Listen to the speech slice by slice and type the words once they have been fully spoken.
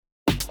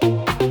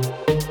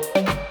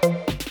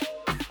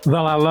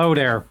Well, hello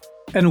there,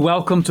 and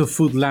welcome to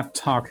Food Lab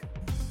Talk.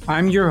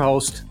 I'm your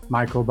host,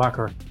 Michael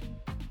Bakker.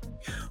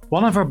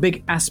 One of our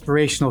big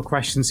aspirational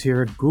questions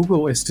here at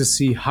Google is to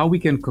see how we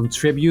can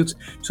contribute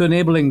to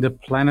enabling the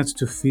planet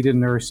to feed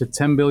and nourish the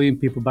 10 billion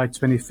people by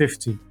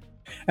 2050,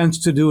 and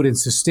to do it in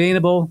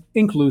sustainable,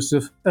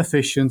 inclusive,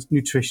 efficient,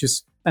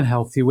 nutritious, and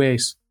healthy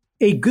ways.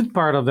 A good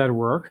part of that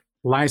work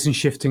lies in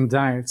shifting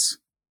diets.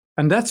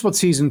 And that's what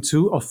Season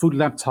 2 of Food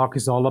Lab Talk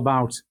is all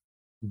about.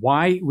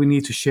 Why we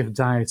need to shift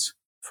diets.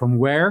 From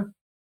where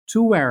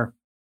to where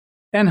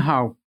and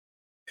how.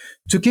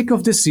 To kick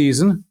off this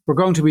season, we're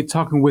going to be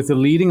talking with the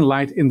leading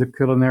light in the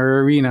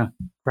culinary arena,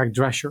 Greg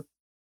Drescher.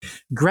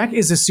 Greg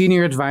is a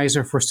senior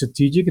advisor for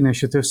strategic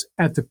initiatives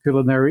at the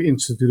Culinary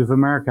Institute of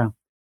America,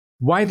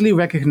 widely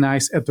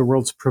recognized at the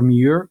world's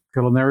premier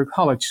culinary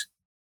college.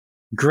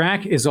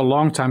 Greg is a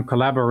longtime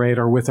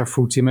collaborator with our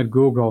food team at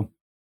Google.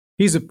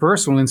 He's a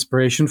personal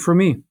inspiration for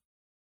me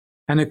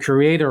and a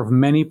creator of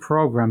many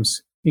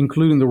programs,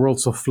 including the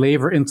Worlds of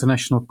Flavor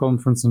International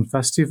Conference and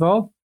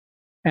Festival,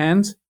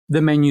 and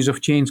the Menus of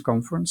Change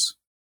Conference.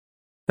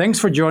 Thanks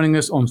for joining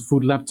us on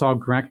Food Lab Talk,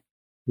 Greg.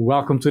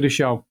 Welcome to the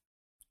show.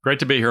 Great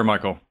to be here,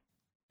 Michael.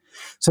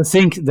 So I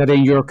think that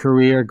in your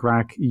career,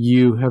 Greg,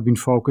 you have been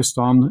focused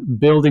on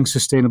building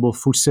sustainable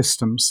food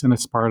systems, and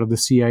it's part of the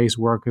CIA's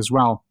work as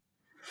well.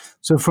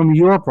 So from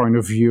your point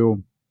of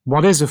view,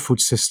 what is a food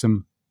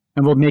system,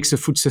 and what makes a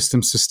food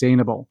system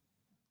sustainable?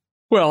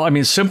 Well,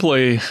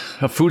 simply,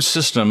 a food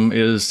system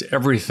is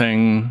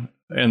everything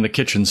in the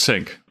kitchen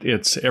sink.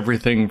 It's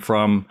everything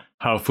from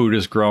how food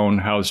is grown,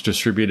 how it's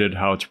distributed,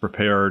 how it's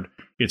prepared.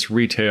 It's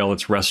retail,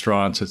 it's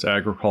restaurants, it's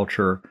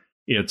agriculture,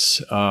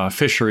 it's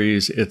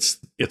fisheries,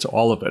 it's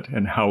all of it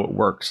and how it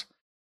works.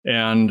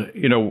 And,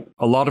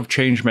 a lot of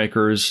change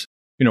makers,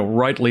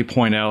 rightly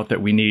point out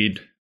that we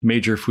need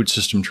major food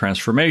system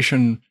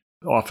transformation,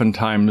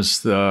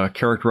 oftentimes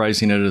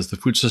characterizing it as the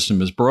food system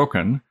is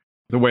broken.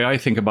 The way I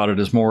think about it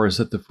is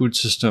that the food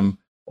system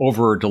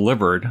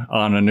over-delivered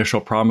on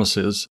initial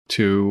promises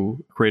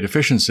to create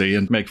efficiency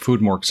and make food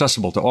more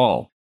accessible to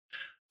all.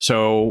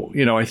 So,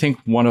 I think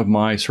one of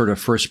my sort of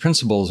first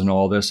principles in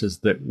all this is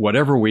that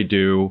whatever we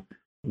do,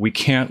 we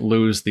can't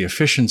lose the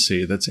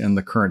efficiency that's in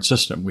the current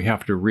system. We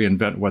have to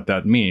reinvent what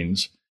that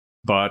means.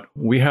 But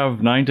we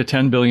have 9 to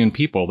 10 billion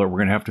people that we're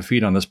going to have to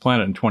feed on this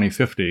planet in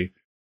 2050,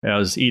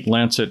 as Eat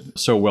Lancet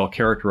so well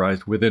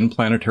characterized, within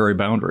planetary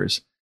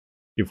boundaries.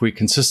 If we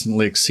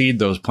consistently exceed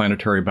those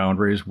planetary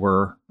boundaries,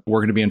 we're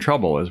going to be in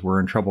trouble, as we're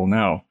in trouble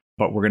now.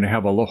 But we're going to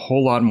have a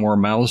whole lot more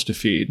mouths to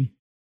feed.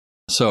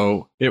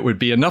 So it would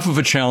be enough of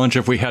a challenge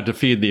if we had to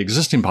feed the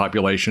existing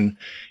population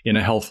in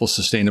a healthful,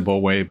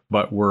 sustainable way.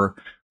 But we're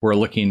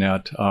looking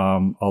at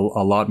a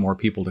lot more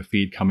people to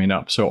feed coming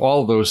up. So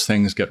all of those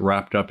things get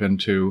wrapped up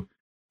into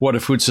what a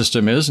food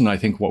system is, and I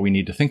think what we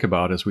need to think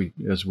about as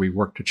we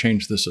work to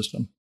change the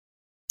system.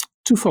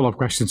 2 follow-up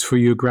questions for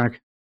you,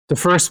 Greg. The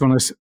first one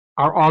is,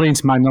 our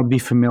audience might not be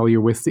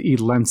familiar with the Eat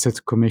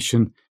Lancet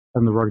Commission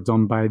and the work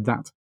done by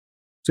that.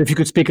 So if you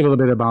could speak a little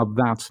bit about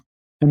that.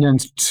 And then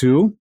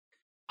 2,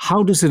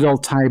 how does it all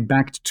tie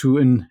back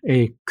to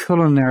a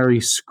culinary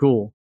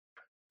school?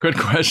 Good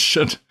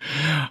question.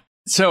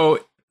 So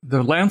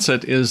the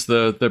Lancet is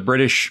the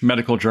British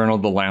medical journal,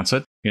 The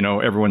Lancet.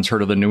 Everyone's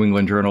heard of the New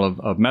England Journal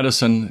of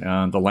Medicine.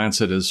 The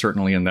Lancet is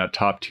certainly in that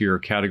top tier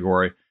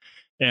category.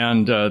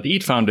 And the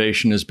EAT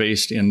Foundation is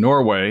based in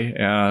Norway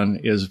and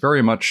is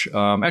very much,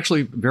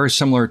 actually very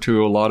similar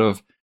to a lot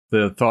of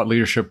the thought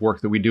leadership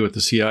work that we do at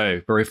the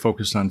CIA, very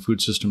focused on food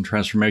system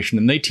transformation.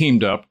 And they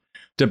teamed up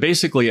to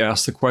basically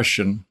ask the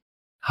question,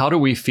 how do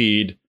we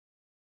feed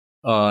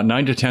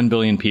 9 to 10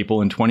 billion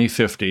people in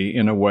 2050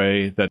 in a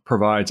way that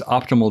provides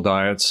optimal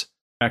diets,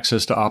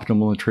 access to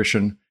optimal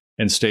nutrition,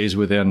 and stays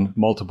within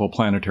multiple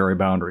planetary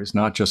boundaries,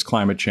 not just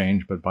climate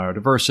change, but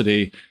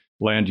biodiversity,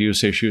 land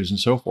use issues, and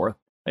so forth.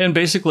 And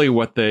basically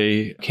what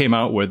they came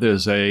out with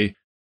is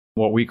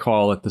what we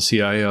call at the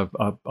CIA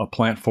a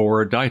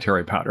plant-forward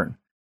dietary pattern,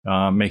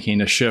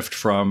 making a shift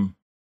from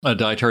a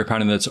dietary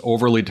pattern that's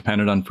overly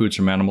dependent on foods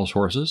from animal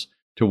sources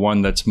to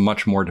one that's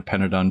much more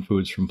dependent on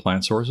foods from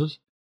plant sources.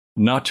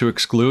 Not to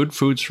exclude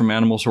foods from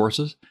animal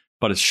sources,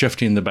 but it's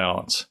shifting the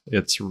balance.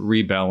 It's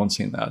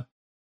rebalancing that.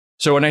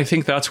 So, and I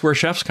think that's where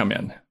chefs come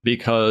in,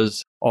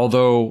 because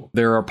although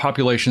there are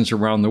populations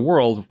around the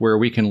world where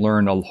we can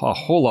learn a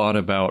whole lot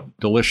about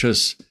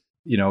delicious,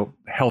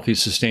 healthy,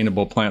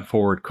 sustainable,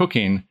 plant-forward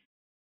cooking,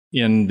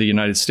 in the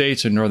United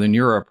States and Northern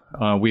Europe,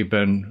 we've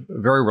been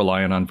very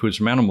reliant on foods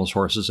from animal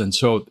sources. And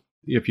so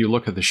if you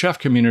look at the chef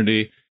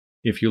community,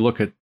 if you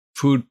look at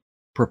food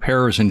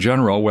preparers in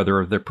general,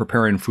 whether they're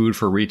preparing food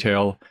for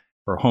retail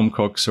or home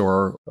cooks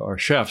or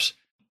chefs,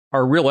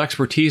 our real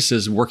expertise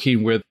is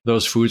working with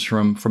those foods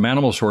from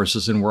animal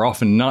sources, and we're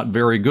often not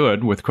very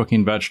good with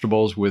cooking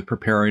vegetables, with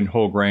preparing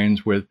whole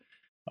grains, with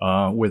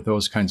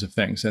those kinds of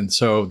things. And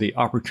so the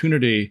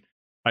opportunity,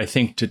 I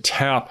think, to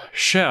tap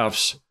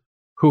chefs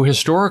who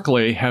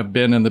historically have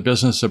been in the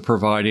business of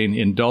providing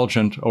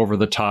indulgent,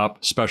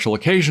 over-the-top, special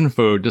occasion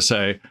food to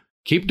say,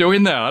 keep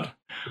doing that,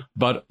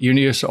 But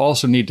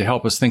also need to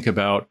help us think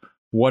about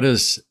what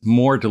does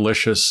more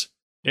delicious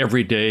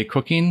everyday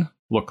cooking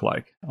look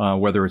like,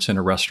 whether it's in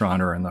a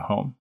restaurant or in the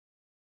home.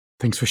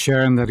 Thanks for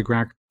sharing that,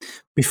 Greg.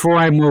 Before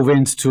I move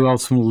into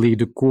ultimately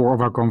the core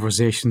of our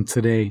conversation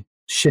today,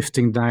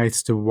 shifting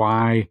diets, the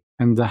why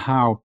and the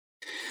how,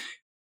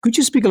 could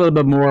you speak a little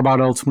bit more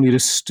about ultimately the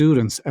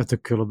students at the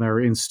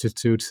Culinary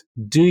Institute?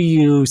 Do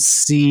you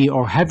see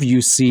or have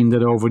you seen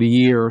that over the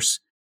years,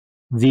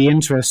 the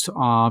interest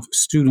of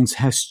students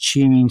has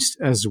changed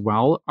as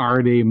well?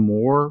 Are they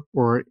more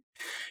or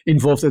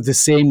involved at the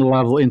same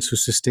level into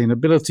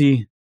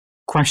sustainability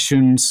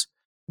questions,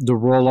 the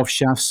role of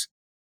chefs?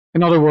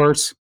 In other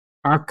words,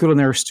 are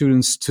culinary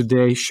students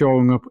today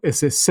showing up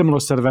as a similar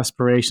set of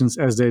aspirations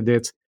as they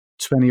did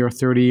 20 or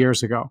 30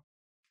 years ago?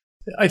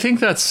 I think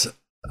that's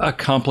a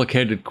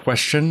complicated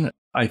question.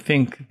 I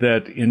think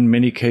that in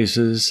many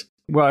cases,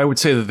 well, I would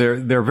say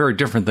that they're very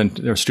different than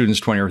their students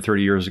 20 or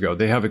 30 years ago.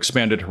 They have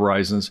expanded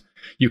horizons.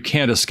 You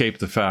can't escape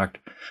the fact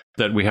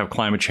that we have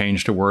climate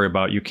change to worry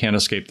about. You can't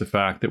escape the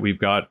fact that we've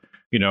got,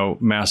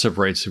 massive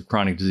rates of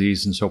chronic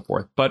disease and so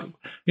forth. But,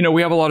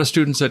 we have a lot of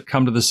students that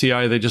come to the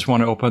CI. They just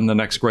want to open the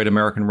next great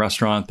American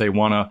restaurant. They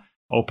want to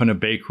open a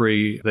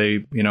bakery.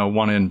 They,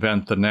 want to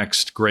invent the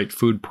next great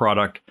food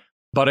product.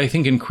 But I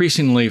think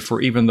increasingly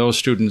for even those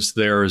students,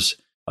 there's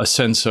a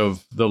sense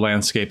of the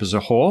landscape as a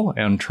whole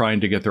and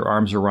trying to get their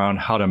arms around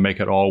how to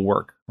make it all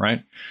work,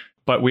 right?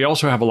 But we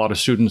also have a lot of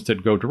students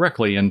that go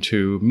directly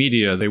into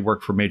media. They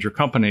work for major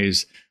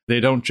companies. They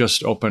don't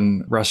just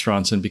open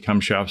restaurants and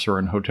become chefs or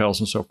in hotels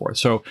and so forth.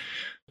 So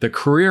the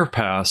career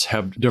paths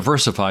have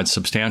diversified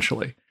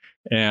substantially.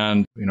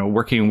 And,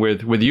 working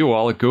with you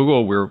all at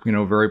Google, we're,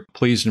 very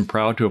pleased and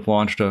proud to have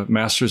launched a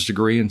master's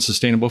degree in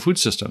sustainable food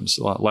systems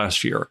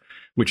last year,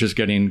 which is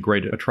getting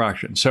great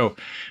attraction. So,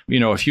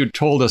 if you'd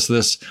told us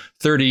this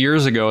 30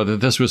 years ago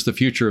that this was the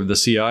future of the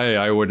CIA,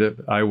 I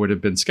would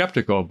have been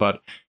skeptical.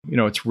 But,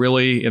 it's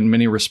really in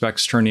many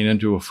respects turning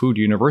into a food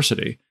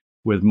university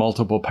with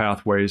multiple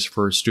pathways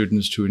for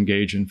students to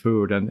engage in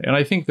food. And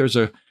I think there's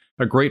a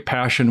great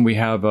passion we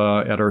have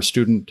at our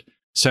student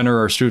center,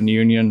 our student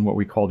union, what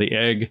we call the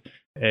EGG,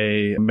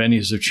 a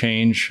menus of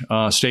change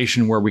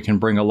station where we can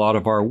bring a lot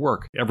of our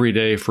work every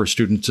day for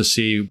students to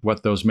see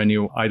what those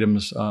menu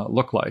items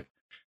look like.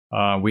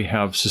 We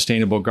have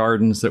sustainable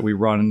gardens that we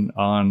run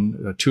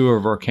on 2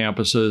 of our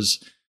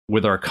campuses.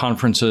 With our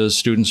conferences,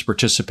 students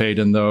participate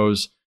in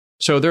those.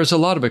 So there's a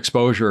lot of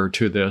exposure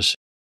to this.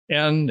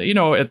 And,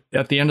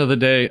 at the end of the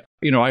day,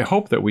 I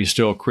hope that we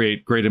still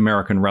create great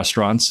American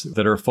restaurants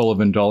that are full of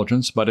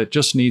indulgence, but it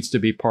just needs to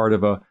be part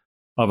of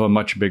a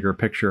much bigger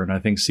picture. And I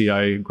think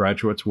CI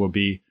graduates will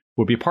be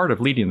part of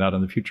leading that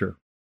in the future.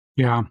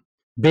 Yeah.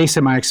 Based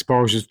on my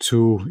exposure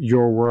to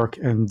your work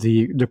and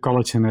the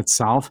college in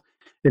itself,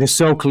 it is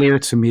so clear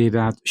to me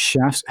that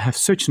chefs have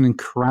such an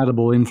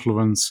incredible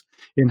influence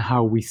in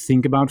how we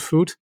think about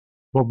food,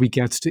 what we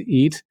get to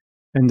eat,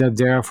 and that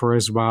therefore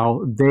as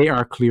well, they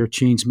are clear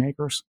change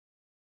makers.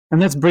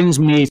 And that brings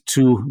me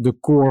to the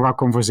core of our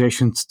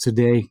conversation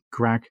today,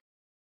 Greg.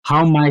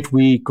 How might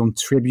we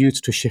contribute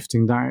to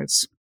shifting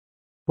diets?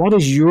 What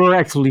is your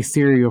actually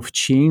theory of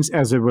change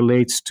as it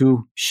relates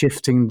to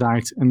shifting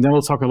diets? And then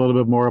we'll talk a little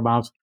bit more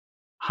about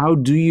how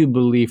do you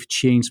believe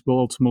change will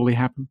ultimately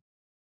happen?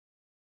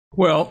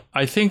 Well,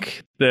 I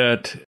think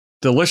that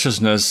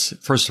deliciousness,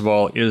 first of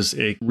all, is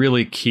a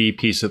really key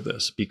piece of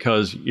this,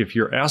 because if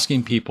you're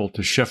asking people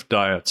to shift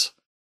diets,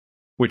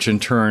 which in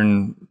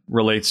turn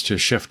relates to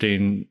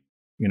shifting,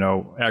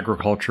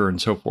 agriculture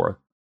and so forth,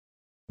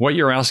 what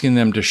you're asking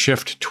them to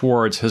shift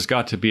towards has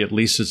got to be at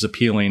least as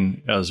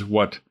appealing as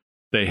what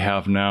they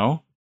have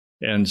now.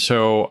 And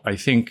so I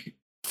think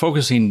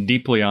focusing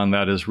deeply on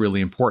that is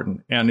really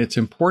important. And it's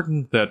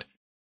important that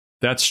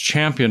that's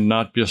championed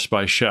not just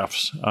by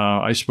chefs.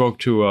 I spoke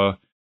to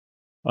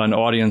an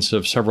audience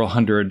of several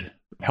hundred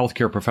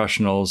healthcare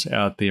professionals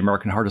at the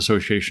American Heart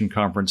Association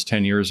conference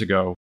 10 years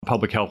ago,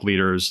 public health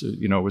leaders.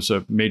 It was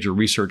a major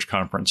research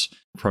conference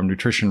from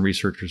nutrition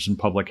researchers and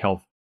public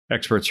health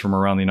experts from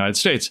around the United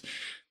States.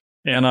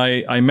 And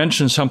I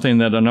mentioned something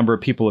that a number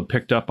of people have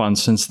picked up on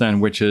since then,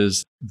 which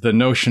is the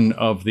notion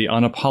of the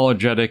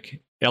unapologetic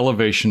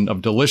elevation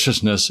of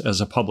deliciousness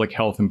as a public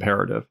health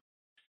imperative.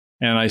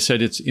 And I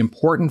said it's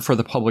important for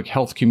the public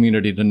health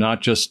community to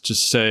not just to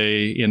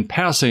say in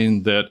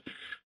passing that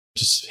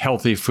just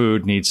healthy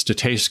food needs to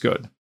taste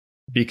good.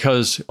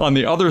 Because on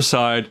the other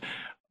side,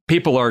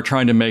 people are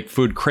trying to make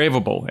food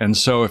craveable. And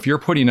so if you're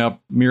putting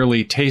up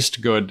merely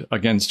taste good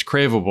against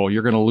craveable,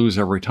 you're going to lose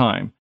every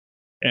time.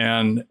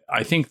 And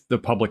I think the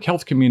public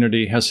health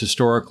community has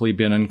historically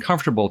been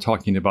uncomfortable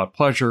talking about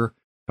pleasure,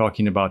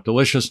 talking about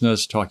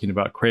deliciousness, talking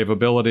about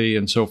craveability,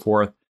 and so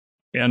forth.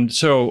 And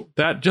so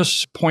that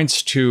just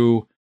points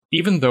to,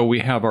 even though we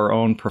have our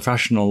own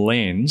professional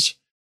lanes,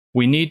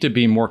 we need to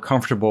be more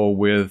comfortable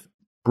with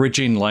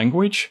bridging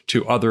language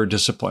to other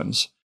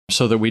disciplines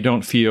so that we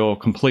don't feel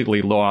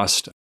completely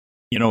lost.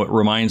 It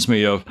reminds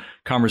me of a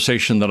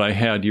conversation that I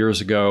had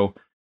years ago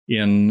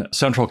in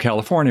Central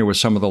California with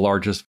some of the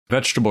largest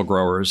vegetable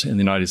growers in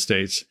the United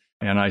States.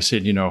 And I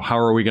said, how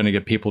are we going to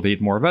get people to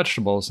eat more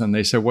vegetables? And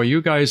they said, well,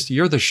 you guys,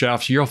 you're the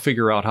chefs. You'll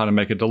figure out how to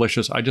make it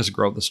delicious. I just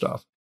grow the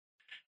stuff.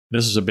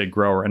 This is a big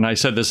grower. And I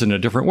said this in a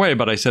different way,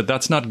 but I said,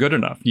 that's not good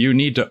enough. You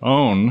need to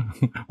own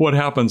what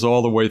happens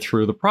all the way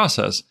through the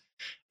process.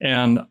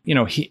 And,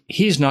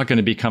 he's not going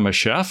to become a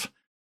chef,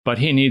 but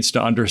he needs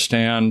to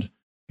understand,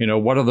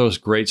 what are those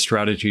great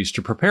strategies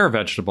to prepare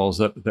vegetables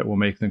that will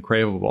make them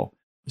craveable.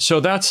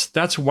 So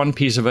that's one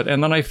piece of it.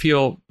 And then I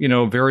feel,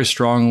 very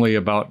strongly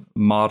about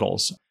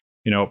models.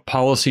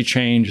 Policy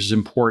change is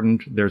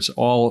important. There's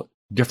all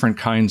different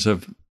kinds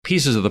of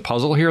pieces of the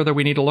puzzle here that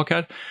we need to look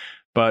at.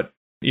 But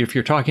if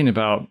you're talking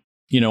about,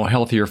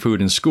 healthier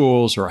food in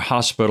schools or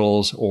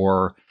hospitals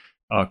or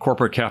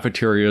corporate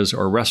cafeterias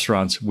or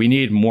restaurants, we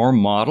need more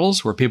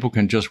models where people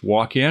can just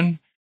walk in,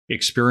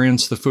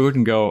 experience the food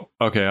and go,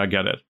 okay, I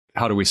get it.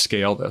 How do we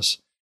scale this?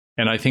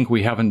 And I think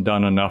we haven't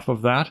done enough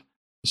of that.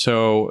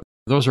 So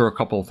those are a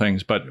couple of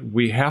things, but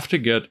we have to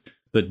get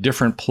the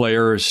different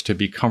players to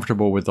be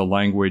comfortable with the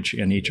language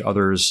in each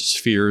other's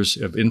spheres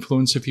of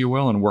influence, if you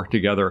will, and work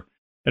together.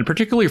 And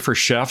particularly for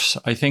chefs,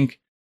 I think,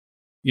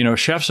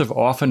 chefs have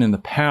often in the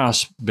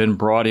past been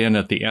brought in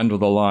at the end of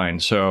the line.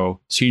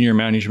 So senior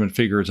management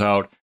figures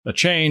out a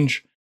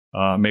change,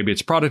 maybe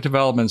it's product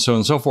development, so on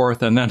and so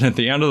forth. And then at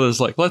the end of this,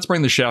 let's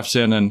bring the chefs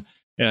in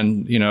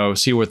and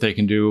see what they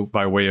can do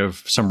by way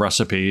of some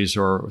recipes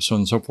or so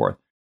on and so forth.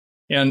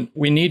 And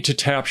we need to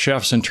tap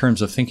chefs in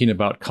terms of thinking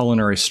about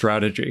culinary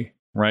strategy,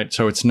 right?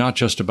 So it's not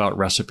just about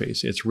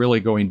recipes. It's really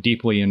going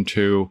deeply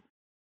into,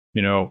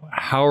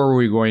 how are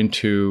we going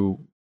to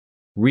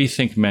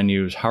rethink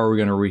menus? How are we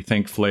going to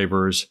rethink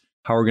flavors?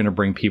 How are we going to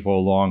bring people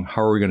along?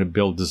 How are we going to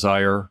build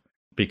desire?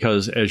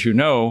 Because as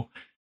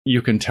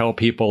you can tell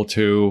people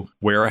to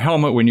wear a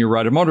helmet when you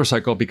ride a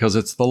motorcycle because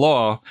it's the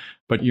law,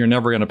 but you're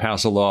never going to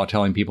pass a law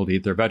telling people to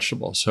eat their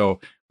vegetables. So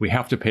we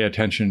have to pay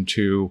attention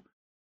to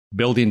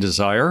building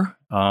desire.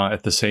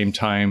 At the same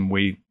time,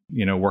 we,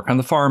 work on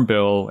the farm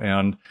bill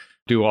and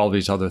do all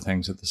these other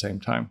things at the same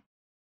time.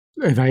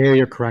 If I hear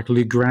you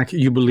correctly, Greg,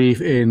 you believe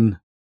in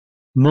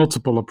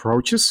multiple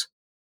approaches.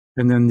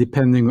 And then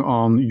depending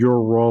on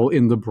your role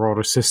in the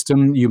broader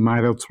system, you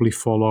might ultimately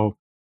follow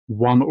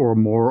one or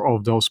more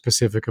of those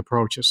specific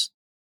approaches.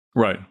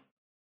 Right.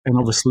 And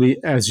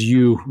obviously, as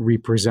you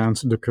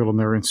represent the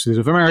Culinary Institute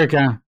of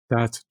America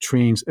that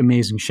trains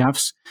amazing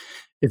chefs,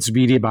 it's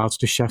really about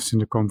the chefs in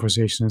the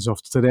conversation as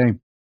of today.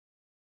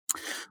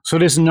 So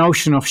this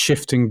notion of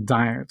shifting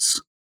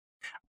diets.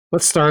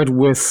 Let's start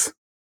with,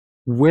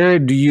 where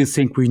do you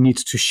think we need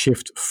to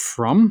shift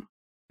from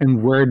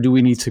and where do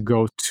we need to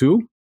go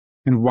to?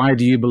 And why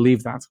do you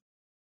believe that?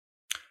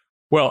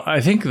 Well,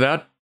 I think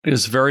that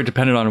is very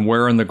dependent on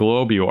where in the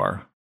globe you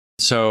are.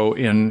 So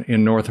in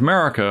North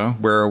America,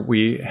 where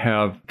we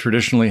have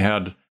traditionally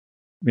had,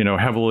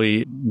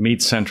 heavily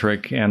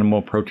meat-centric,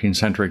 animal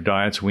protein-centric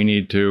diets, we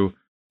need to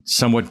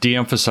somewhat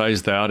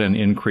de-emphasize that and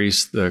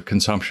increase the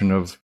consumption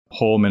of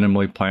whole,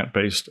 minimally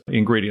plant-based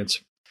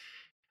ingredients.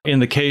 In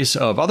the case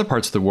of other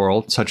parts of the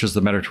world, such as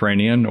the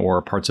Mediterranean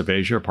or parts of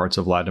Asia, parts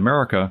of Latin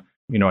America,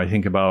 I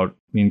think about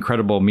the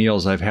incredible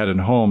meals I've had in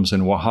homes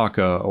in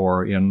Oaxaca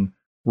or in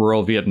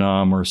rural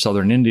Vietnam or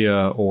southern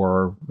India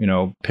or,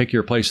 pick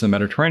your place in the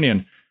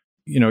Mediterranean.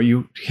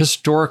 You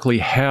historically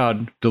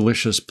had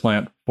delicious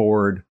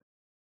plant-forward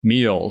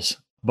meals,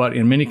 but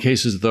in many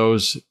cases,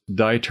 those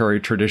dietary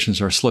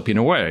traditions are slipping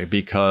away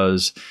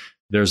because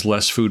there's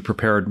less food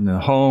prepared in the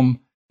home.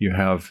 You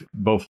have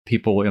both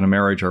people in a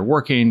marriage are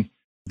working,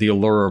 the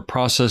allure of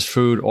processed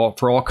food,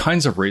 for all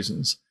kinds of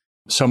reasons.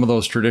 Some of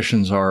those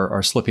traditions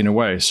are slipping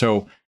away.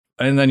 So,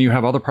 and then you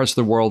have other parts of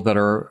the world that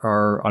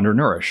are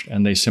undernourished,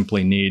 and they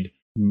simply need,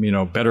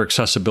 better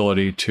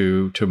accessibility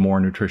to more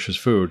nutritious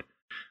food.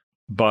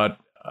 But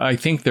I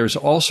think there's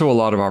also a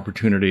lot of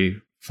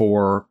opportunity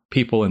for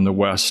people in the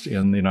West,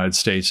 in the United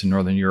States and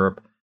Northern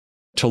Europe,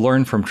 to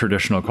learn from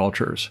traditional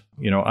cultures.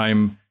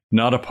 I'm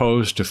not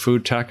opposed to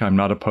food tech. I'm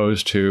not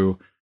opposed to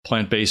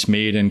plant-based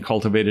meat and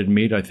cultivated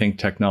meat. I think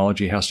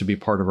technology has to be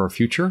part of our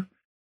future.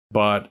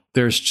 But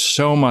there's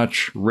so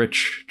much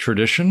rich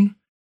tradition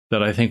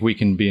that I think we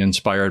can be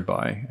inspired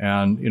by.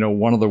 And,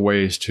 one of the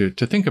ways to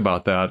think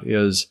about that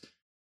is,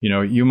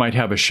 you might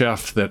have a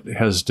chef that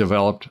has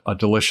developed a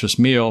delicious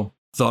meal,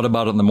 thought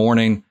about it in the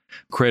morning,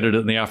 created it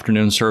in the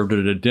afternoon, served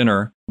it at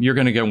dinner. You're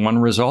going to get one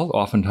result.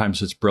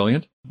 Oftentimes it's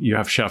brilliant. You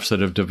have chefs that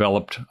have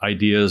developed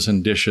ideas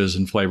and dishes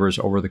and flavors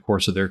over the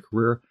course of their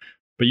career.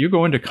 But you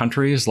go into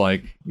countries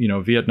like,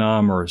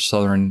 Vietnam or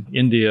southern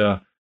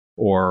India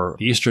or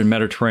the Eastern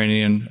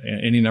Mediterranean,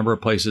 any number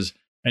of places,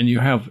 and you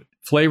have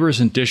flavors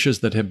and dishes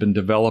that have been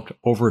developed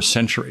over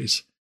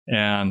centuries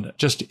and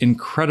just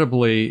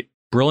incredibly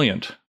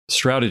brilliant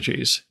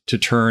strategies to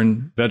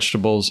turn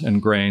vegetables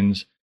and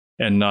grains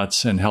and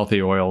nuts and healthy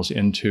oils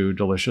into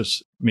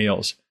delicious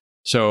meals.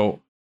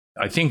 So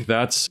I think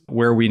that's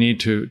where we need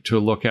to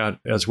look at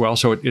as well.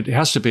 So it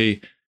has to be,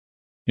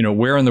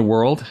 where in the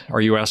world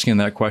are you asking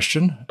that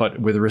question? But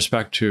with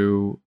respect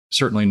to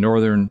certainly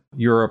Northern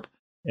Europe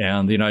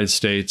and the United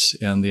States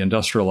and the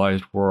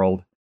industrialized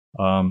world,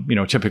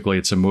 Typically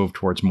it's a move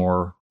towards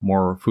more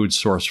food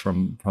source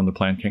from the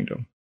plant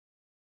kingdom.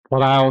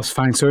 What I always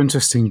find so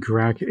interesting,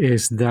 Greg,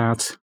 is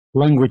that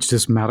language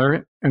does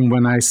matter. And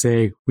when I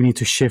say we need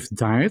to shift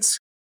diets,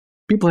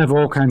 people have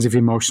all kinds of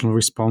emotional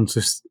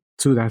responses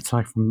to that.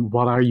 Like,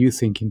 what are you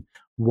thinking?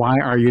 Why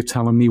are you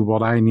telling me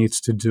what I need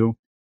to do?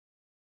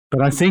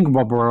 But I think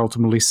what we're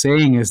ultimately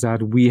saying is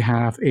that we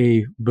have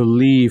a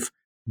belief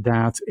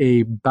that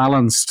a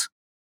balanced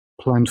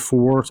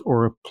plant-forward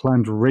or a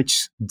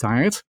plant-rich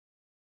diet,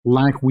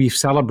 like we've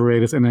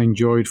celebrated and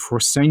enjoyed for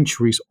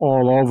centuries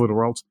all over the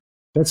world,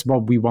 that's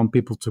what we want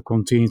people to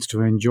continue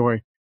to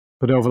enjoy.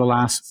 But over the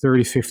last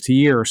 30, 50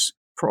 years,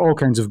 for all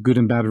kinds of good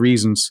and bad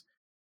reasons,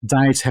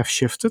 diets have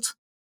shifted.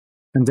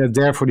 And that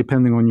therefore,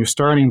 depending on your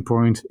starting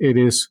point, it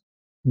is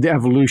the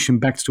evolution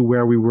back to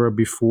where we were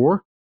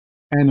before,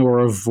 and or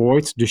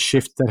avoid the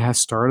shift that has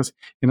started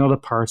in other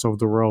parts of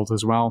the world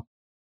as well.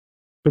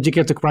 But you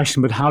get the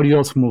question, but how do you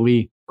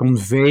ultimately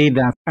convey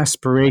that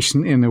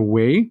aspiration in a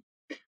way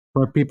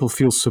where people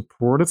feel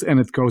supported, and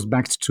it goes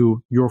back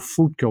to your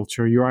food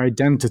culture, your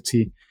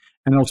identity,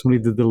 and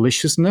ultimately the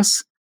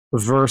deliciousness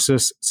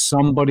versus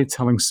somebody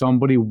telling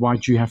somebody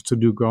what you have to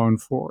do going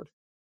forward?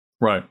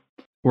 Right.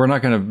 We're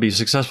not going to be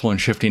successful in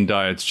shifting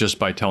diets just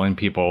by telling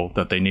people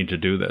that they need to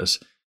do this.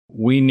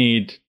 We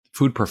need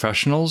food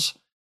professionals,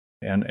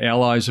 and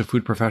allies of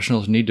food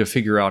professionals need to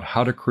figure out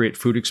how to create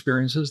food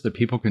experiences that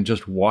people can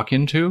just walk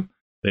into.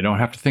 They don't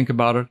have to think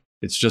about it.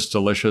 It's just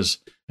delicious.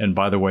 And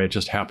by the way, it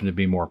just happened to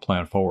be more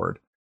plant forward.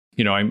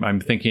 I'm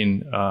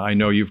thinking, I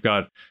know you've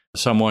got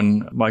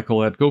someone,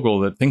 Michael, at Google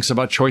that thinks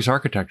about choice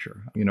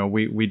architecture.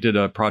 We did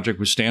a project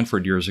with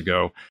Stanford years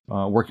ago,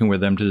 working with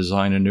them to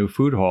design a new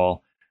food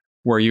hall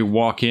where you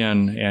walk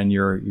in and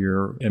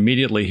you're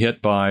immediately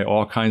hit by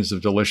all kinds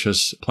of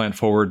delicious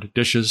plant-forward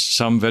dishes,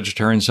 some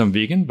vegetarian, some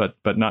vegan, but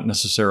not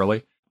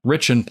necessarily,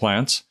 rich in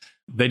plants.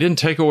 They didn't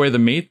take away the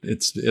meat.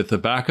 It's at the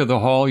back of the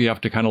hall. You have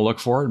to kind of look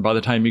for it. And by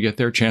the time you get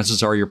there,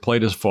 chances are your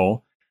plate is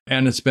full.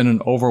 And it's been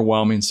an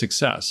overwhelming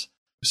success.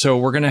 So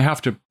we're going to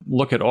have to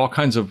look at all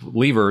kinds of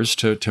levers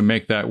to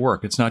make that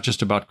work. It's not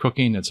just about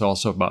cooking. It's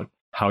also about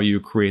how you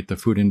create the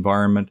food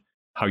environment,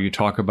 how you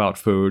talk about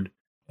food.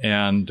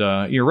 And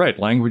you're right,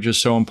 language is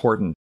so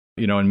important.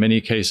 In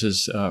many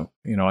cases, I'll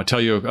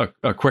tell you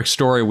a quick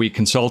story. We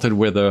consulted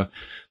with a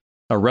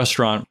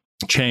restaurant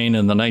chain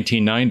in the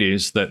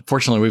 1990s that,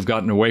 fortunately, we've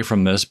gotten away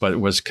from this, but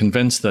was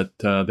convinced that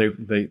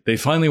they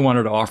finally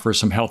wanted to offer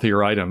some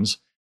healthier items,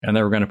 and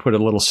they were going to put a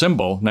little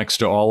symbol next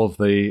to all of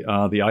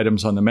the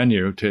items on the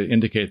menu to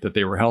indicate that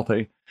they were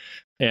healthy.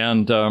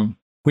 And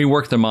we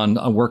worked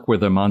with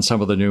them on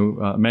some of the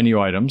new menu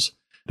items.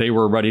 They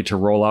were ready to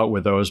roll out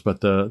with those,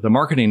 but the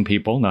marketing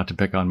people, not to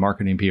pick on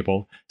marketing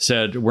people,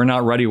 said, we're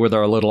not ready with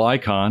our little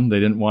icon. They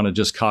didn't want to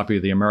just copy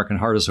the American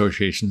Heart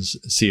Association's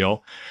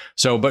seal.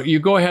 But you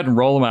go ahead and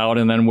roll them out,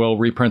 and then we'll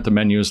reprint the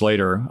menus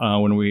later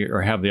when we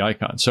have the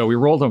icon. So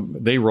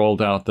they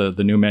rolled out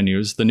the new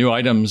menus. The new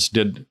items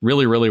did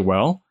really, really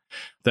well.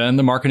 Then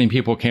the marketing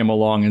people came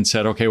along and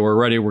said, okay, we're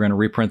ready. We're going to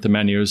reprint the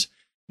menus.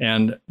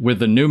 And with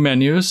the new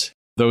menus,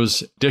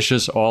 those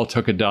dishes all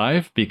took a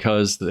dive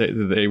because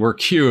they were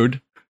cued.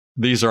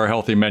 These are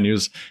healthy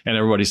menus. And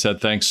everybody said,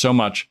 thanks so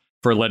much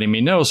for letting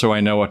me know so I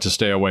know what to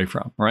stay away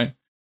from, right?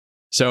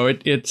 So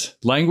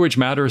language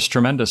matters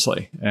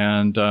tremendously.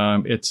 And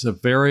it's a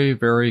very,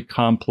 very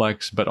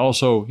complex, but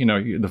also,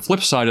 the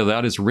flip side of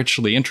that is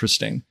richly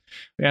interesting.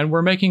 And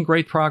we're making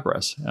great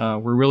progress.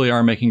 We really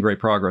are making great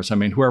progress. I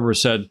mean, whoever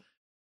said,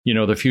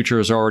 the future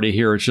is already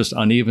here, it's just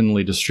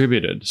unevenly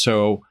distributed.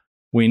 So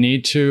we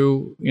need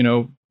to,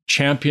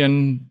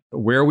 champion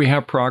where we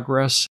have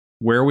progress,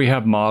 where we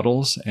have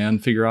models,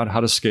 and figure out how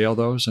to scale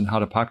those and how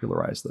to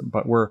popularize them.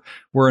 But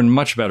we're in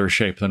much better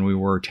shape than we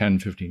were 10,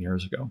 15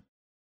 years ago.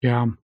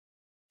 Yeah.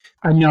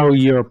 I know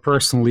you're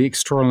personally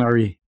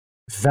extraordinarily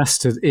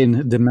vested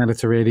in the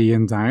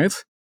Mediterranean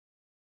diet,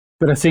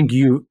 but I think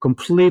you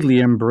completely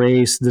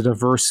embrace the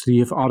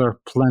diversity of other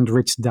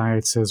plant-rich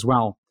diets as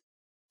well.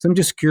 So I'm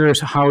just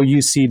curious how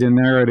you see the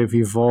narrative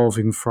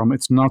evolving from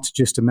it's not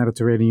just a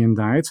Mediterranean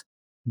diet,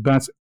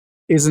 but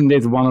isn't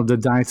it one of the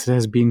diets that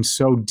has been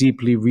so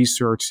deeply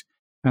researched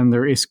and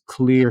there is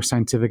clear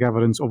scientific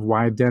evidence of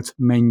why that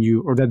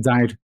menu or that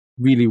diet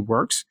really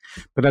works?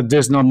 But that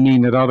does not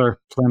mean that other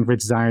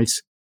plant-rich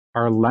diets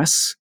are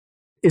less.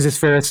 Is it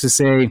fair to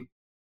say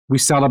we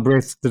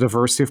celebrate the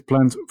diversity of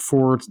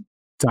plant-forward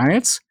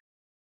diets,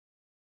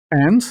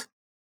 and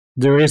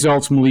there is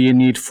ultimately a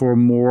need for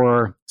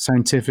more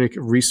scientific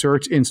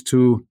research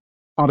into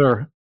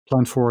other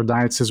plant-forward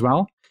diets as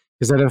well?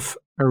 Is that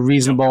a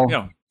reasonable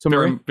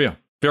summary?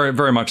 Very,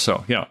 very much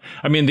so. Yeah.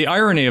 I mean, the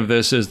irony of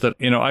this is that,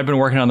 I've been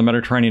working on the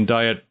Mediterranean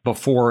diet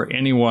before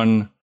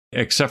anyone,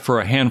 except for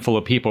a handful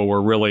of people,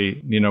 were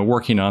really,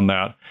 working on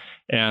that.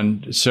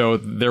 And so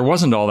there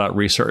wasn't all that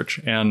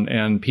research,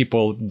 and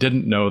people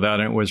didn't know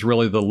that. And it was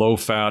really the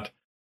low-fat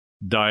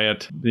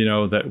diet,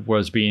 that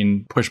was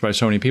being pushed by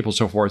so many people,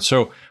 so forth.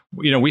 So,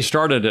 we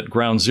started at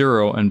ground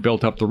zero and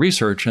built up the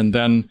research. And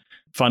then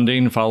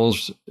funding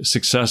follows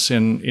success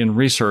in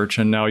research,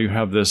 and now you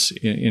have this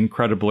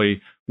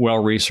incredibly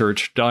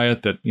well-researched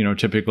diet that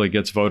typically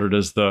gets voted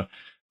as the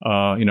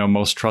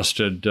most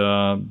trusted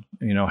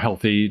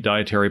healthy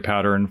dietary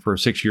pattern for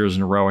 6 years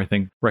in a row, I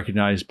think,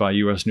 recognized by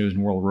U.S. News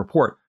and World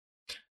Report.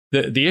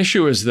 The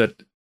issue is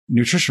that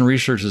nutrition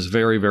research is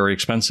very, very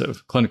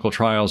expensive. Clinical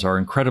trials are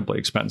incredibly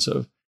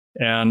expensive.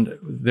 And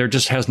there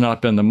just has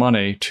not been the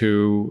money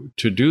to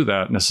do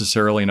that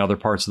necessarily in other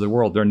parts of the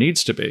world. There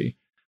needs to be.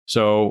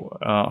 So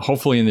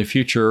hopefully in the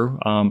future,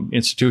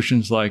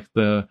 institutions like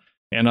the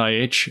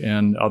NIH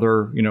and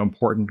other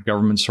important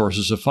government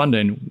sources of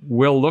funding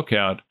will look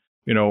at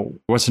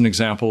what's an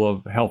example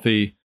of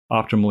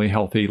optimally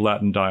healthy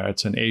Latin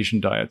diets and Asian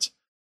diets.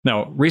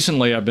 Now,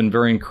 recently I've been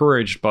very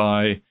encouraged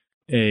by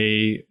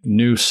a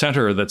new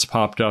center that's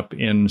popped up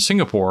in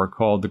Singapore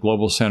called the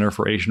Global Center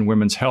for Asian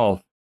Women's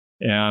Health.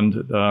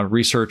 And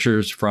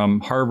researchers from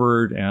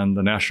Harvard and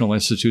the National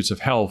Institutes of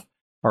Health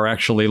are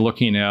actually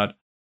looking at,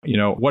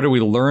 what do we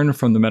learn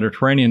from the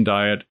Mediterranean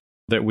diet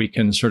that we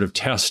can sort of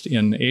test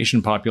in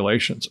Asian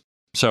populations?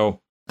 So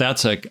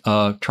that's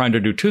trying to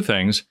do two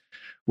things,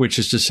 which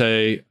is to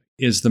say,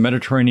 is the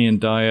Mediterranean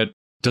diet,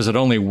 does it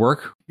only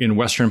work in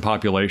Western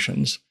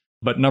populations?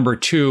 But number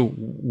two,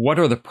 what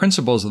are the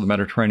principles of the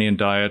Mediterranean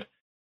diet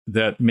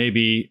that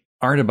maybe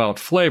aren't about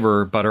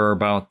flavor, but are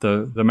about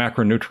the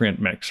macronutrient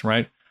mix,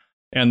 right?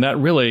 And that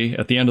really,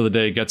 at the end of the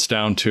day, gets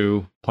down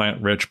to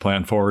plant-rich,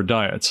 plant-forward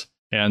diets.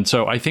 And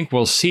so I think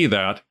we'll see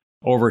that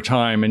over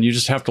time. And you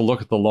just have to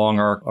look at the long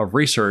arc of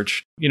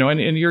research.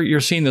 And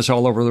you're seeing this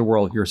all over the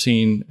world. You're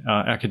seeing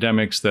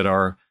academics that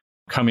are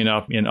coming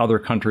up in other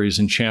countries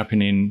and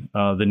championing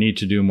the need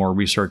to do more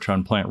research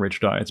on plant-rich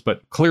diets.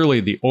 But clearly,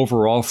 the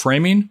overall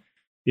framing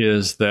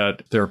is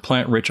that there are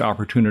plant-rich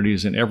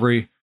opportunities in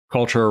every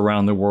culture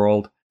around the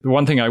world. The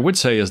one thing I would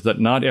say is that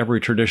not every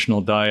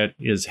traditional diet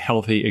is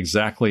healthy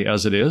exactly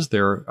as it is.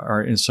 There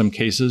are, in some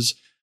cases,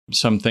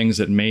 some things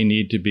that may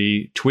need to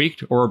be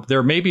tweaked, or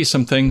there may be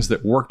some things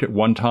that worked at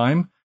one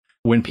time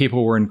when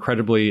people were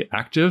incredibly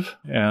active,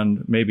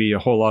 and maybe a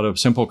whole lot of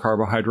simple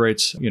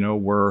carbohydrates,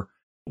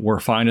 were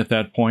fine at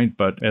that point.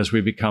 But as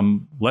we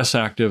become less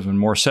active and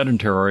more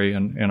sedentary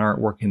and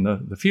aren't working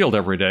the field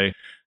every day,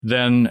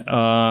 then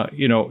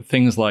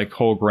things like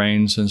whole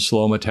grains and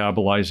slow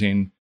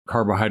metabolizing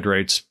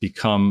carbohydrates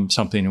become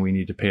something we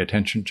need to pay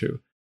attention to.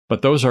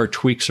 But those are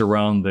tweaks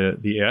around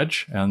the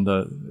edge. And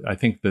I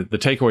think the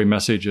takeaway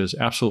message is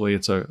absolutely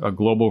it's a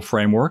global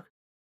framework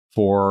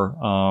for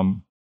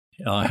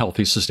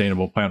healthy,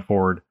 sustainable,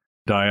 plant-forward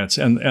diets.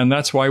 And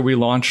that's why we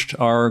launched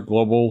our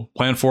global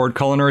Plant-Forward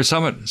Culinary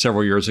Summit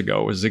several years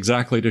ago, is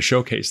exactly to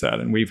showcase that.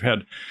 And we've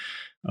had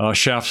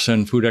chefs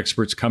and food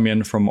experts come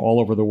in from all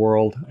over the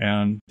world.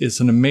 And it's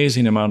an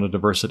amazing amount of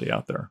diversity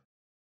out there.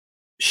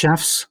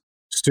 Chefs,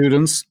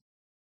 students,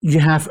 you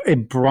have a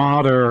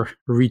broader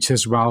reach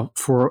as well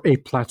for a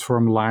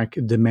platform like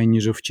the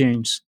Menus of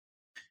Change.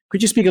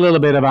 Could you speak a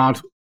little bit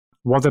about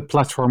what the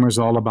platform is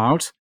all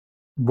about,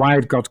 why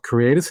it got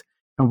created,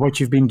 and what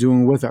you've been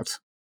doing with it?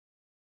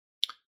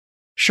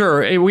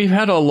 Sure. We've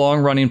had a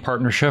long-running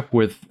partnership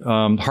with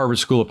Harvard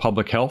School of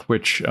Public Health,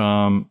 which, a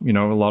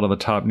lot of the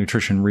top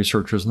nutrition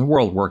researchers in the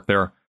world work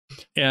there.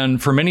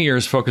 And for many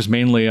years, focused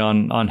mainly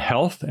on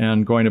health.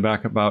 And going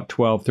back about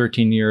 12,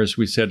 13 years,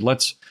 we said,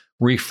 let's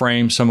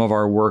reframe some of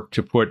our work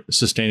to put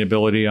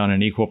sustainability on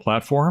an equal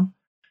platform.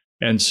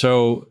 And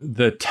so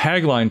the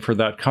tagline for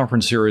that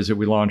conference series that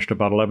we launched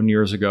about 11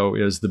 years ago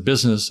is the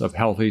business of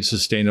healthy,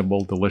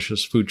 sustainable,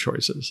 delicious food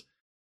choices.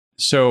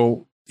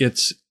 So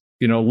it's,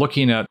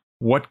 looking at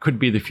what could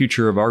be the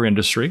future of our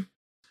industry,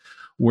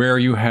 where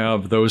you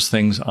have those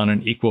things on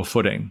an equal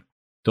footing,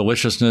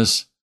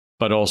 deliciousness,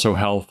 but also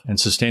health and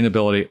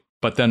sustainability,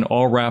 but then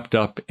all wrapped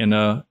up in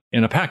a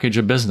package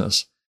of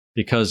business.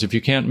 Because if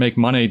you can't make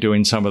money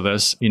doing some of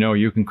this,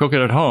 you can cook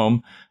it at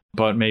home,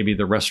 but maybe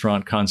the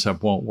restaurant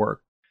concept won't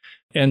work.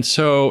 And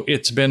so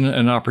it's been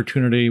an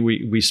opportunity.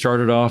 We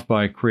started off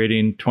by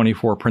creating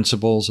 24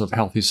 principles of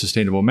healthy,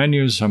 sustainable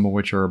menus, some of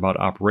which are about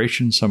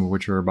operations, some of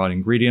which are about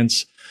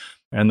ingredients.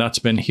 And that's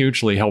been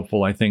hugely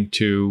helpful, I think,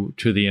 to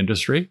the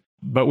industry.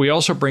 But we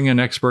also bring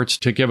in experts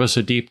to give us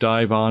a deep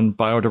dive on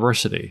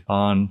biodiversity,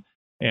 on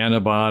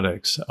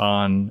antibiotics,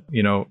 on,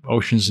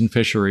 oceans and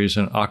fisheries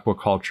and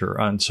aquaculture.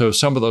 And so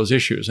some of those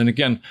issues. And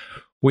again,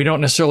 we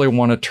don't necessarily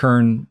want to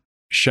turn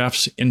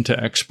chefs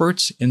into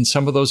experts in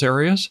some of those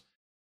areas,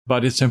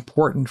 but it's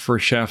important for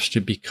chefs to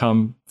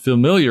become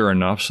familiar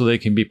enough so they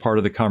can be part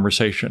of the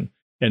conversation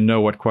and know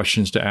what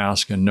questions to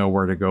ask and know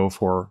where to go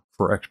for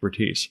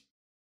expertise.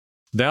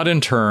 That in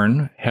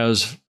turn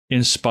has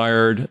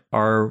inspired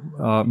our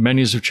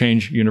Menus of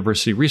Change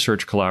University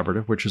Research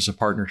Collaborative, which is a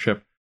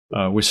partnership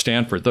with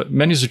Stanford. The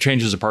Menus of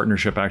Change is a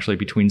partnership actually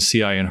between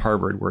CI and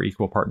Harvard. We're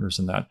equal partners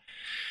in that.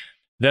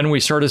 Then we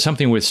started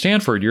something with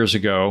Stanford years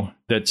ago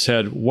that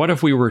said, what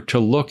if we were to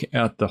look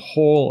at the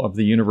whole of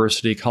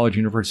the college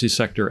university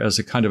sector as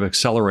a kind of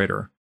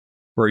accelerator,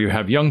 where you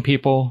have young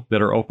people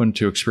that are open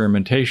to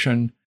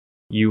experimentation,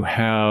 you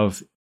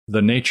have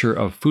the nature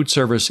of food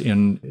service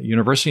in a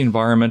university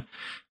environment.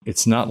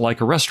 It's not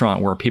like a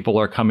restaurant where people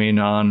are coming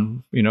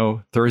on,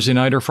 Thursday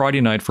night or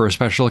Friday night for a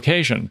special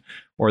occasion,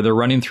 or they're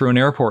running through an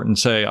airport and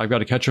say, I've got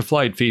to catch a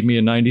flight, feed me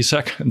in 90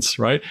 seconds,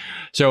 right?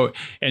 So,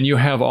 and you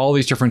have all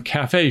these different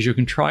cafes, you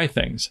can try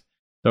things.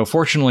 So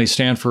fortunately,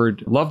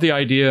 Stanford loved the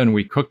idea and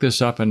we cooked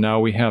this up, and now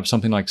we have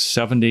something like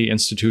 70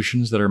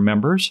 institutions that are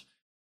members.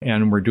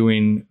 And we're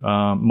doing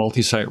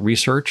multi-site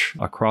research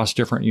across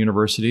different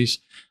universities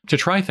to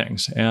try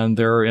things. And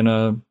they're in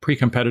a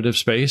pre-competitive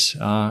space.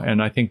 And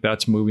I think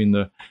that's moving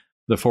the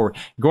forward.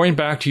 Going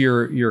back to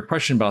your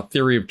question about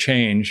theory of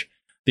change,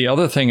 the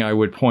other thing I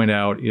would point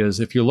out is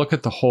if you look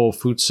at the whole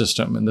food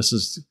system, and this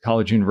is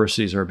college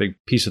universities are a big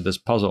piece of this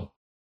puzzle,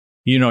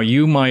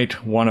 you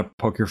might want to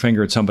poke your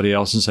finger at somebody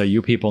else and say,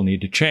 you people need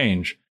to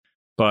change.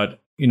 But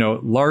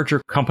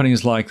larger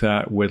companies like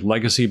that with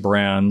legacy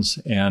brands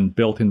and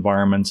built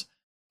environments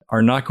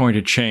are not going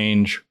to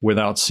change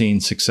without seeing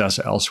success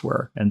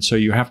elsewhere. And so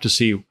you have to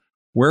see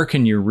where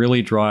can you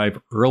really drive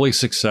early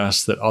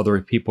success that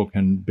other people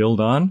can build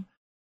on.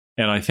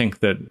 And I think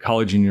that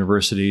college and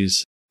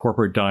universities,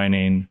 corporate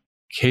dining,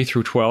 K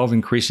through 12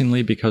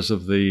 increasingly because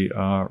of the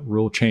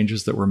rule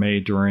changes that were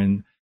made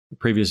during the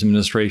previous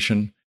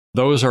administration,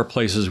 those are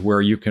places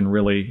where you can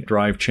really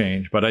drive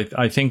change. But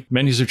I think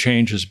Menus of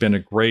Change has been a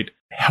great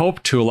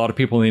help to a lot of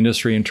people in the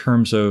industry in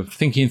terms of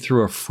thinking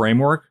through a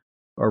framework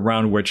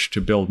around which to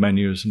build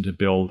menus and to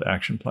build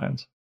action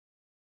plans.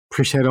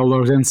 Appreciate all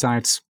those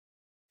insights.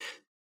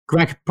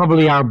 Greg,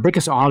 probably our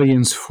biggest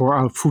audience for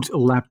our Food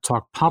Lab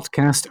Talk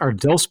podcast are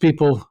those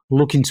people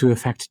looking to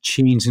affect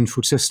change in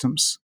food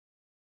systems.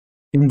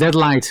 In that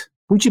light,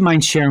 would you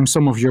mind sharing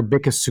some of your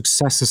biggest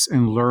successes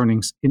and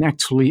learnings in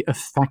actually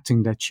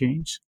affecting that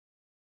change?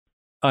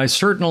 I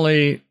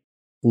certainly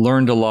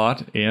learned a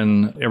lot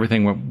in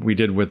everything we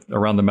did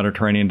around the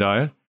Mediterranean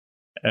diet.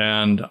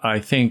 And I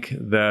think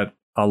that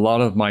a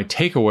lot of my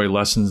takeaway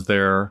lessons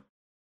there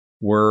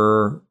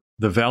were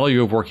the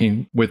value of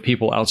working with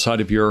people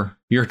outside of your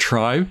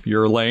tribe,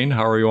 your lane,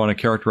 however you want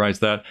to characterize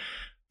that,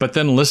 but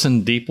then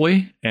listen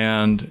deeply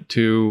and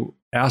to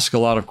ask a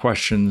lot of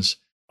questions.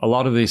 A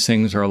lot of these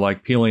things are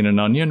like peeling an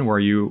onion where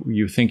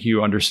you think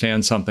you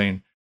understand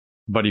something,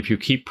 but if you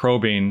keep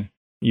probing,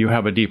 you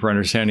have a deeper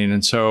understanding.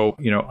 And so,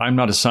 I'm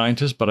not a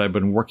scientist, but I've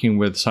been working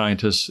with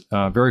scientists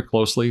very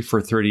closely for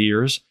 30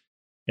 years.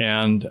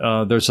 And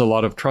there's a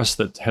lot of trust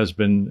that has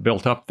been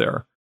built up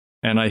there.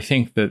 And I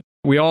think that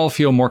we all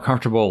feel more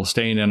comfortable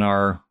staying in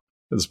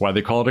this is why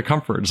they call it a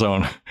comfort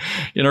zone,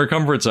 in our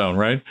comfort zone,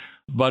 right?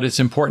 But it's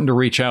important to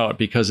reach out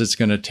because it's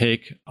going to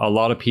take a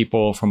lot of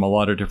people from a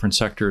lot of different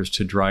sectors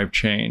to drive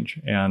change.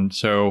 And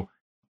so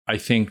I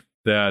think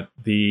that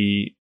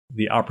the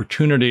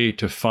opportunity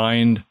to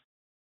find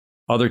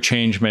other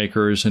change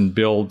makers and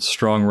build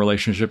strong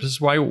relationships is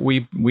why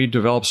we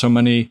develop so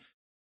many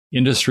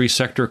industry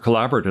sector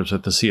collaboratives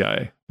at the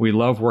CIA. We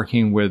love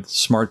working with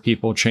smart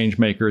people, change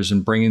makers,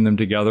 and bringing them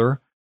together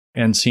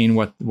and seeing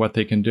what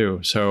they can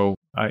do. So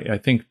I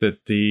think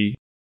that the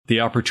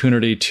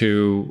opportunity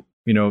to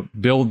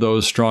build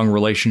those strong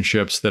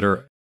relationships that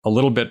are a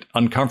little bit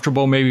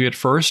uncomfortable maybe at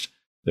first,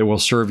 that will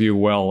serve you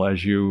well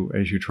as you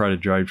try to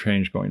drive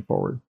change going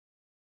forward.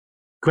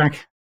 Greg,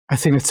 I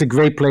think it's a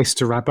great place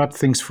to wrap up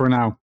things for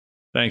now.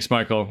 Thanks,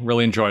 Michael.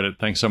 Really enjoyed it.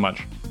 Thanks so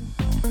much.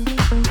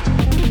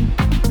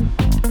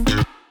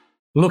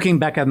 Looking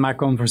back at my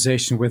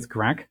conversation with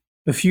Greg,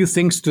 a few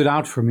things stood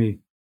out for me.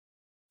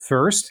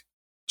 First,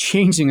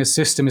 changing a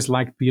system is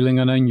like peeling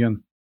an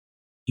onion.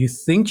 You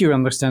think you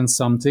understand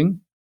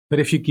something, but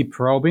if you keep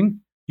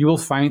probing, you will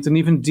find an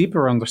even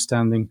deeper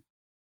understanding.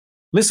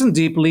 Listen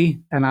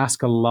deeply and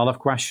ask a lot of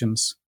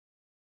questions.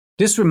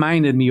 This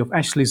reminded me of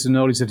Ashley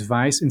Zanoli's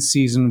advice in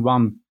Season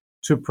 1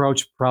 to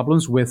approach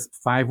problems with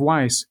 5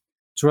 whys,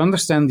 to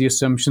understand the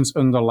assumptions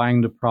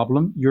underlying the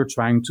problem you're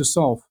trying to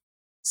solve.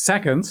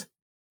 Second,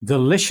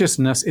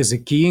 deliciousness is a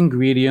key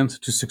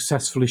ingredient to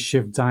successfully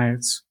shift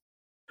diets.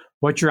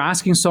 What you're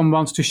asking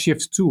someone to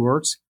shift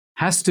towards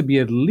has to be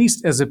at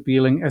least as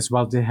appealing as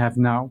what they have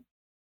now.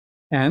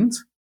 And,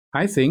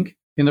 I think,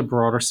 in a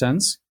broader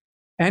sense,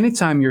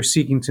 anytime you're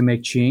seeking to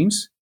make change,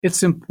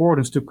 it's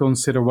important to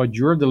consider what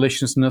your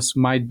deliciousness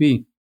might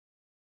be.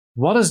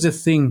 What is the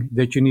thing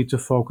that you need to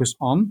focus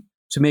on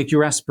to make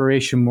your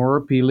aspiration more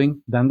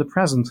appealing than the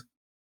present?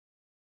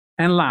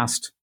 And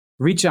last,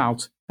 reach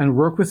out and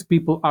work with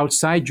people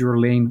outside your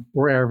lane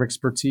or area of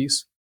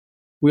expertise.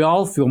 We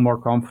all feel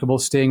more comfortable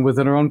staying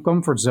within our own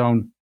comfort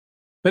zone.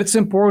 But it's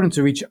important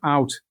to reach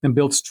out and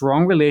build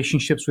strong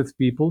relationships with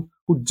people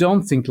who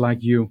don't think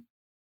like you.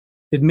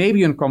 It may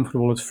be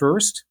uncomfortable at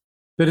first,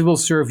 but it will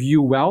serve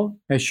you well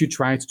as you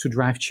try to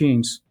drive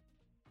change.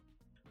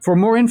 For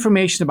more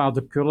information about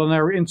the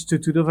Culinary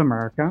Institute of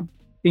America,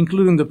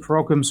 including the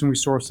programs and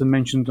resources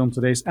mentioned on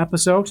today's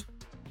episode,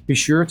 be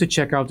sure to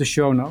check out the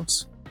show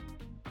notes.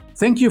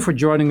 Thank you for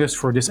joining us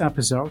for this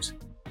episode.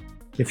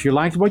 If you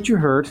liked what you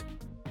heard,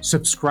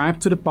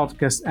 subscribe to the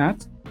podcast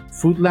at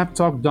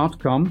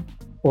foodlabtalk.com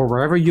or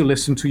wherever you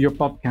listen to your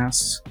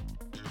podcasts.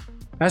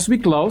 As we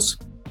close,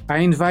 I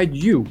invite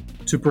you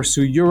to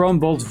pursue your own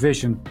bold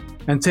vision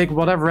and take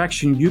whatever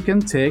action you can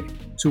take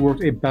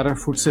toward a better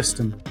food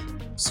system.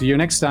 See you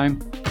next time.